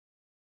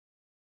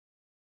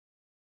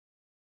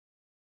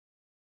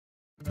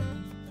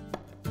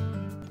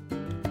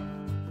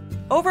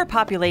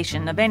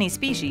Overpopulation of any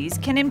species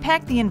can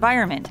impact the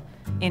environment.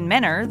 In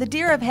Menor, the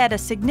deer have had a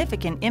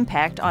significant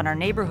impact on our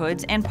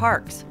neighborhoods and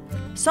parks.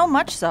 So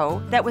much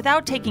so that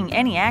without taking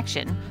any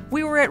action,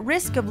 we were at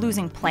risk of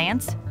losing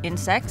plants,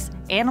 insects,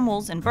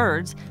 animals, and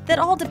birds that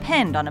all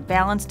depend on a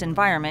balanced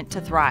environment to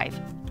thrive.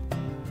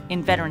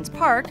 In Veterans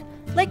Park,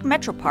 Lake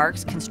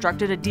Metroparks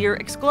constructed a deer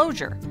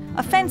exclosure,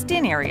 a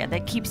fenced-in area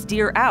that keeps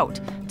deer out,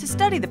 to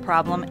study the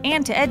problem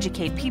and to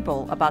educate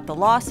people about the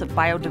loss of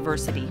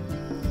biodiversity.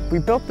 We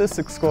built this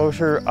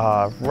exclosure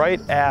right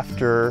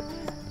after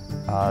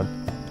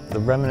the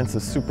remnants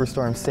of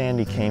Superstorm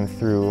Sandy came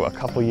through a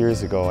couple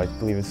years ago. I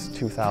believe it's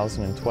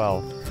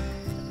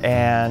 2012.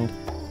 And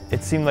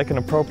it seemed like an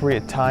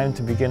appropriate time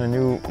to begin a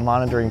new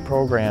monitoring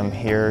program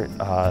here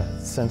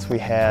since we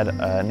had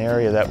an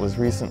area that was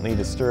recently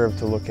disturbed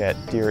to look at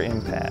deer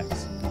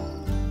impacts.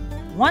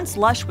 Once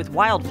lush with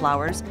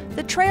wildflowers,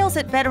 the trails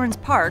at Veterans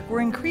Park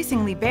were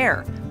increasingly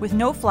bare, with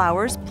no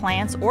flowers,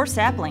 plants, or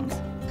saplings.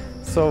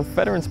 So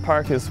Veterans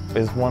Park is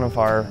one of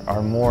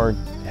our more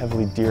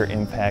heavily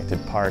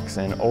deer-impacted parks,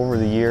 and over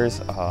the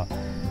years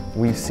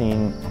we've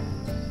seen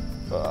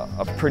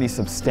a pretty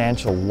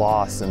substantial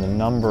loss in the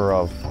number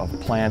of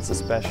plants,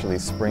 especially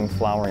spring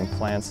flowering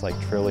plants like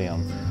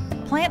trillium.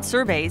 Plant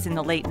surveys in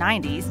the late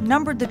 90s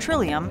numbered the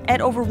trillium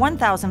at over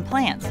 1,000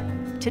 plants.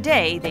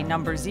 Today, they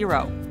number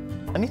 0.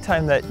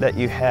 Anytime that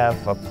you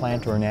have a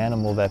plant or an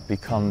animal that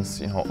becomes,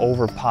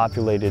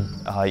 overpopulated,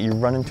 you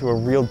run into a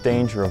real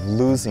danger of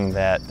losing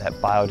that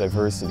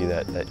biodiversity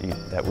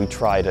that we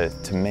try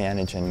to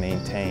manage and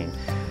maintain.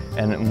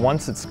 And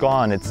once it's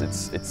gone,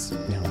 it's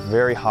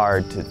very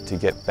hard to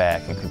get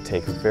back and could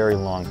take a very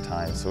long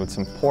time. So it's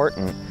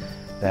important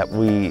that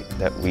we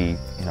be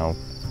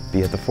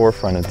at the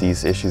forefront of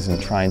these issues and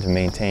trying to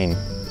maintain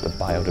the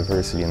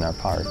biodiversity in our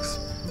parks.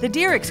 The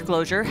deer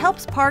exclosure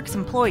helps parks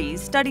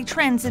employees study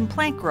trends in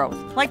plant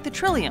growth, like the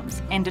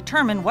trilliums, and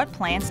determine what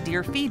plants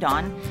deer feed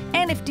on,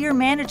 and if deer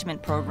management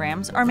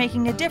programs are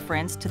making a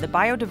difference to the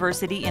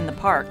biodiversity in the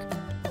park.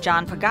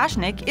 John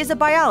Pagashnik is a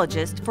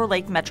biologist for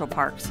Lake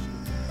Metroparks.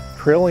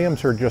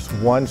 Trilliums are just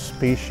one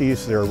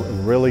species. They're a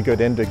really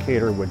good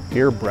indicator what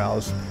deer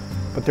browse,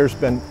 but there's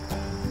been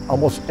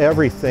almost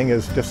everything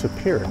has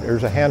disappeared.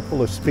 There's a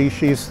handful of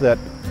species that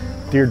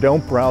deer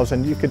don't browse,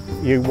 and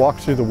you walk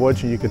through the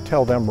woods and you could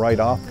tell them right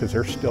off because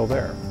they're still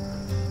there.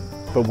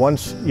 But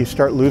once you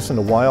start losing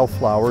the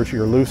wildflowers,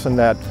 you're losing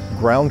that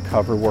ground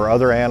cover where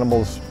other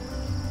animals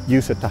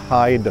use it to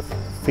hide, to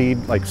feed,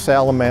 like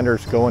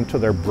salamanders go into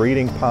their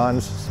breeding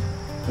ponds.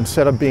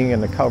 Instead of being in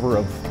the cover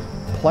of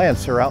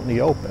plants, they're out in the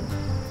open.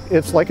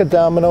 It's like a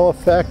domino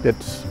effect.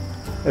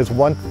 As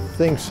one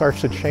thing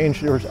starts to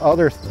change, there's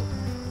other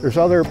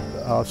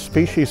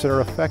species that are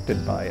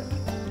affected by it.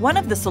 One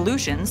of the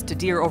solutions to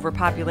deer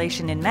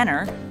overpopulation in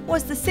Menor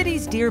was the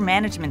city's deer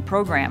management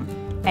program.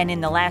 And in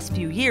the last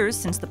few years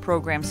since the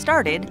program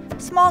started,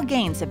 small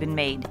gains have been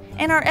made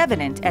and are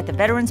evident at the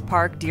Veterans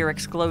Park deer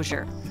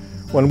exclosure.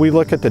 When we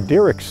look at the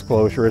deer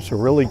exclosure, it's a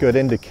really good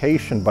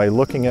indication by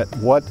looking at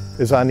what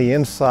is on the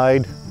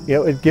inside.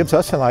 It gives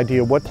us an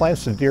idea of what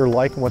plants the deer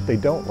like and what they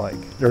don't like.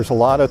 There's a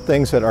lot of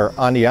things that are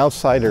on the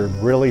outside are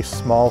really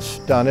small,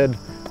 stunted,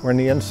 where on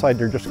the inside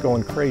they're just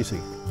going crazy.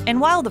 And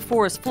while the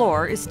forest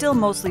floor is still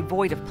mostly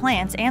void of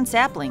plants and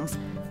saplings,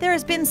 there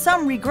has been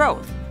some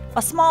regrowth,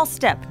 a small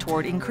step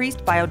toward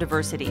increased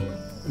biodiversity.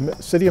 The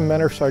City of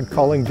Menor started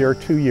calling deer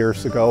 2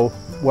 years ago.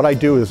 What I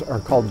do are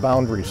called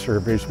boundary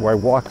surveys, where I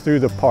walk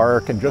through the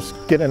park and just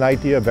get an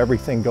idea of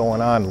everything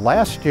going on.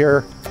 Last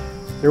year,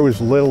 there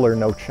was little or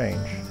no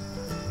change.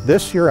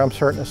 This year, I'm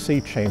starting to see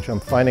change. I'm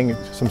finding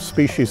some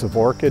species of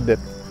orchid that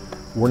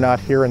were not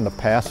here in the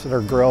past that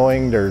are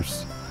growing.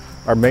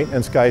 Our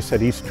maintenance guy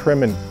said he's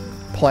trimming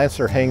plants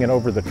that are hanging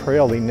over the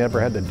trail he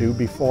never had to do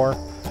before.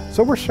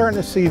 So we're starting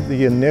to see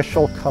the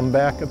initial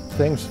comeback of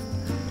things,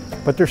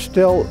 but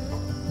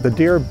the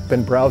deer have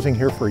been browsing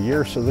here for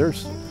years, so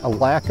there's a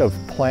lack of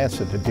plants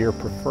that the deer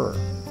prefer.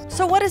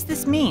 So what does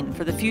this mean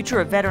for the future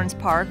of Veterans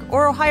Park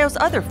or Ohio's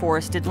other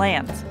forested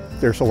lands?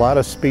 There's a lot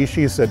of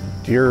species that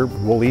deer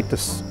will eat the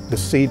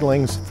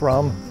seedlings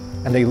from,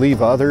 and they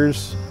leave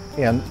others.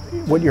 And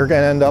what you're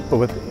going to end up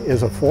with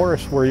is a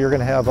forest where you're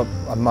going to have a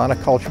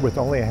monoculture with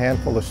only a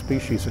handful of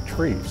species of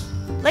trees.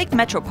 Lake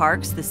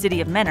Metroparks, the City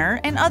of Menor,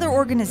 and other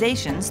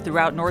organizations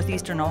throughout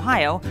northeastern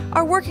Ohio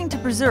are working to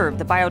preserve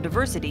the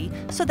biodiversity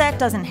so that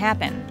doesn't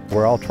happen.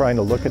 We're all trying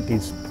to look at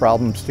these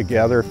problems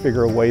together,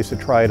 figure out ways to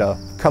try to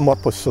come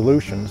up with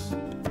solutions.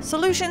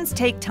 Solutions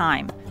take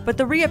time, but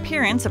the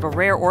reappearance of a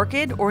rare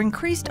orchid or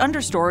increased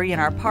understory in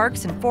our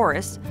parks and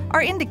forests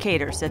are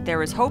indicators that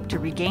there is hope to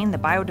regain the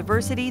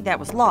biodiversity that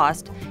was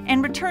lost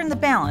and return the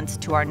balance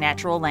to our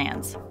natural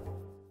lands.